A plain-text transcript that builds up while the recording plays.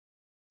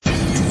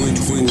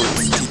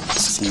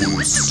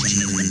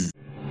TwinSportsTV.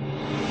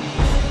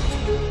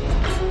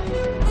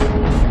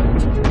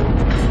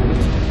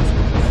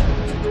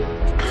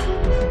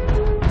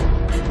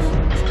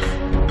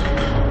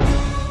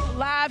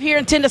 Here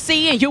in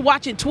Tennessee, and you're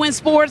watching Twin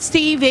Sports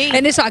TV.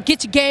 And it's our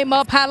Get Your Game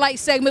Up highlight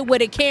segment where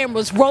the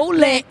cameras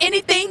rolling.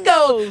 Anything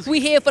goes. We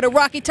here for the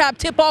Rocky Top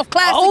Tip-Off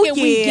Classic, and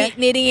we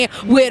getting it in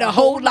with a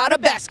whole lot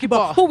of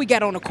basketball. Who we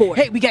got on the court?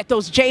 Hey, we got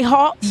those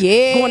Jayhawks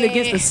going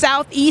against the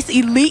Southeast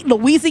Elite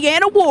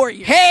Louisiana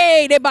Warriors.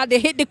 Hey, they about to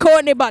hit the court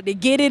and they about to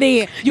get it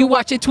in. You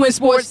watching Twin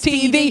Sports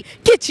TV.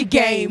 Get your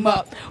game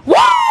up.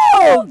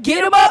 Whoa!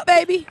 Get them up,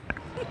 baby.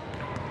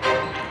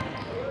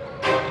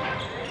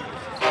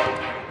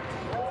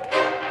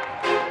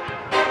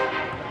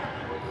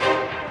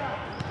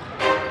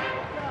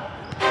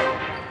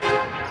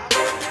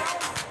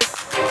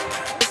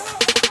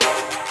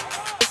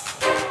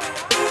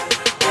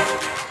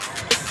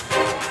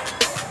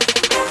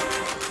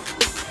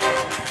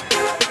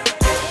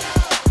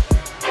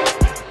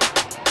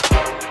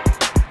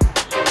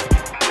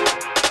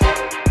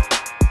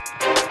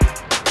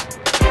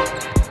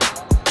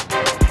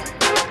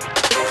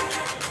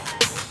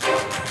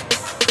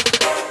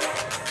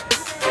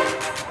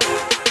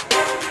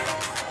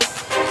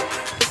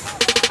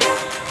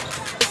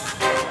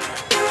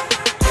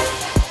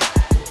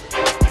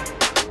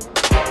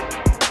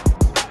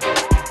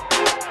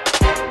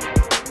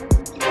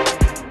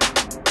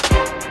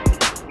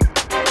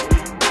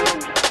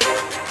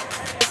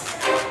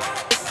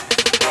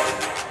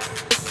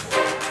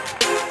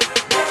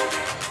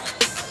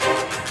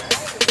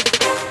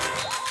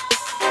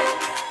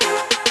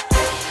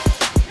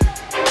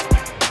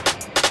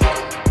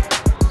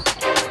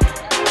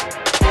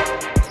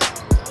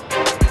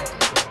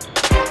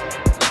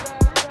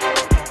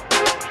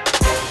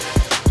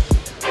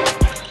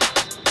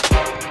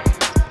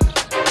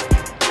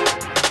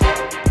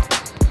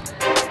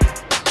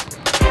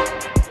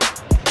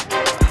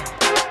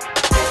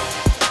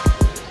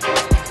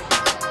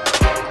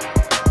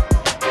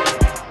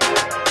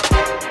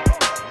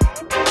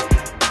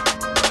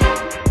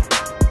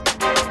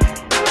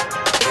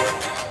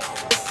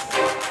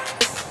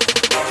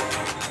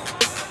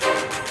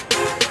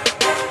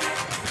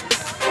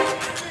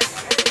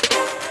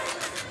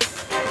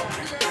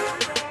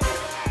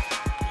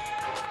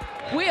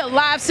 We're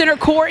live center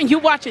court, and you're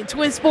watching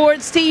Twin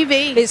Sports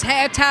TV. It's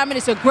halftime, and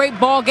it's a great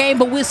ball game,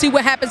 but we'll see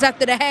what happens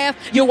after the half.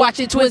 You're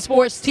watching Twin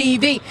Sports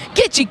TV.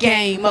 Get your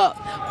game up.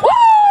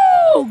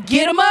 Woo!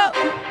 Get them up.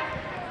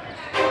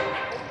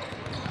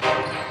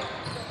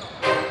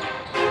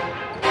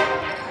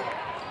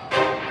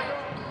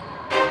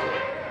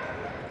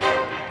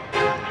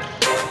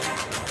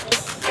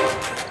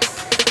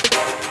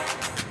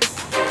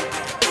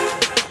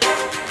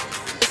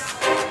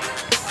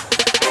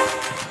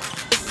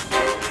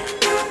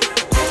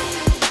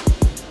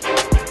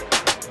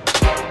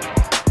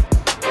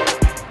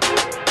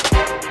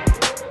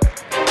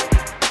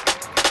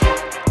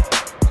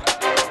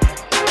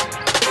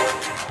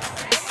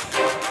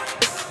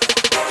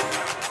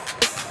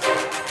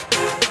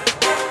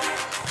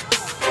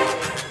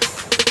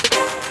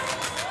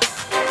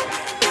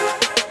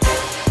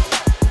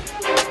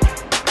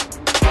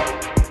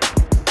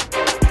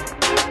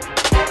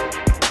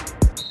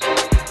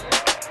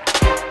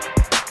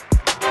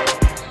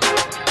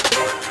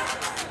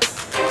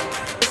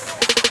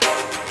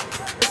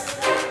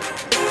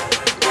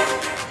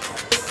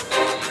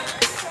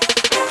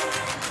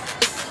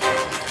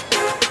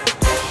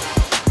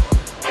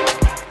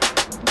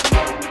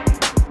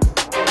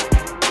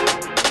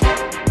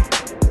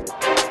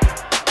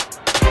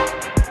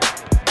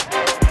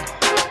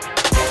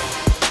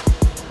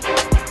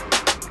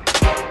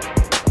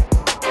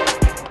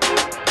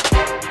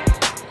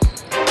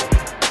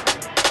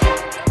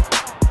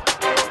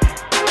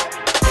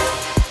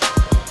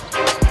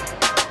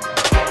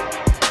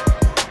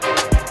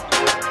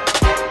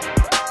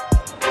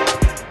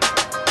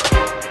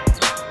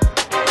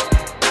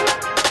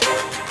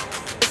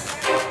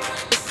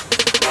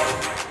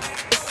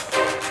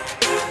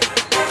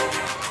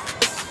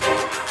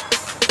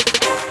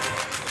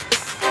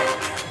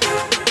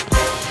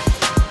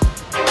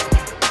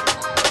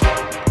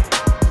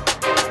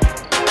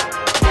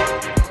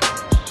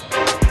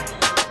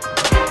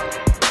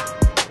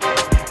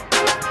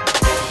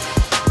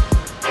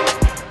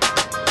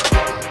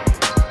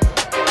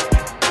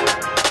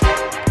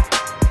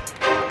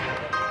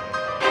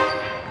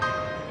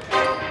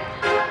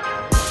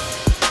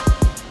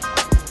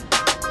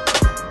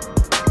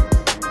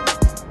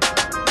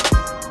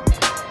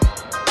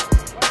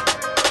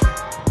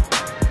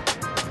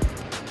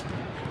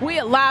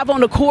 We're live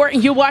on the court,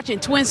 and you're watching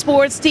Twin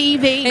Sports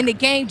TV. And the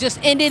game just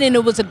ended, and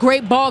it was a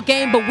great ball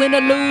game, but win or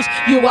lose,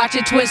 you're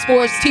watching Twin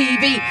Sports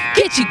TV.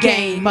 Get your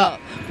game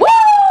up.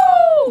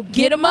 Woo!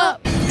 Get them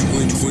up.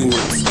 Twin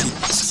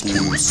Sports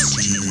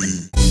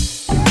TV.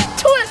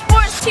 Twin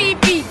Sports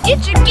TV.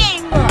 Get your game